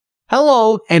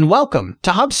Hello and welcome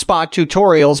to HubSpot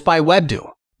Tutorials by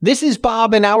Webdo. This is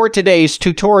Bob and our today's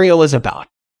tutorial is about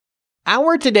how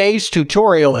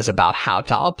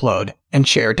to upload and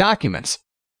share documents.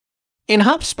 In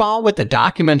HubSpot with the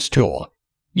Documents tool,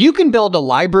 you can build a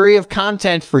library of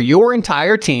content for your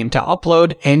entire team to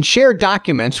upload and share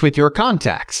documents with your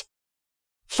contacts.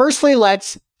 Firstly,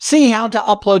 let's see how to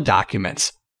upload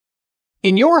documents.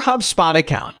 In your HubSpot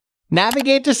account,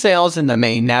 navigate to Sales in the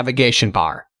main navigation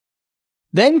bar.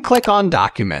 Then click on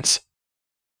Documents.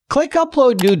 Click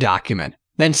Upload New Document,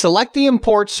 then select the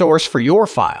import source for your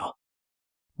file.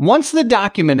 Once the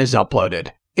document is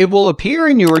uploaded, it will appear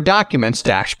in your Documents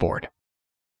dashboard.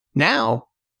 Now,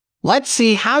 let's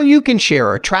see how you can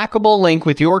share a trackable link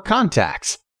with your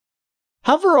contacts.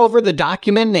 Hover over the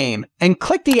document name and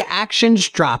click the Actions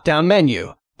drop-down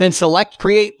menu, then select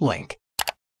Create Link.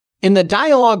 In the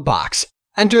dialog box,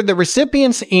 enter the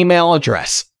recipient's email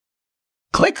address.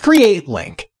 Click Create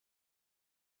Link.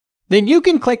 Then you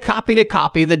can click Copy to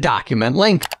copy the document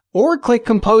link, or click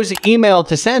Compose Email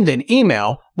to send an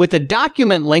email with the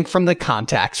document link from the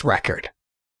contact's record.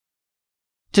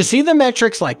 To see the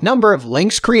metrics like number of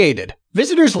links created,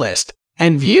 visitors list,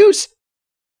 and views,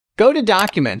 go to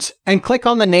Documents and click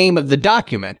on the name of the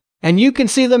document, and you can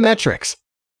see the metrics.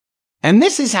 And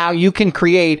this is how you can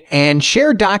create and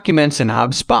share documents in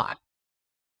HubSpot.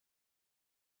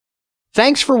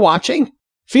 Thanks for watching.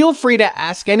 Feel free to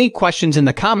ask any questions in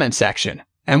the comment section,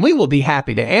 and we will be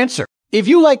happy to answer. If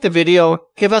you like the video,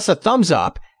 give us a thumbs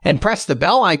up and press the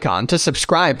bell icon to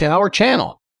subscribe to our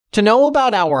channel. To know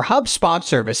about our HubSpot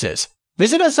services,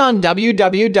 visit us on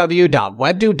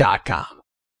www.webdo.com.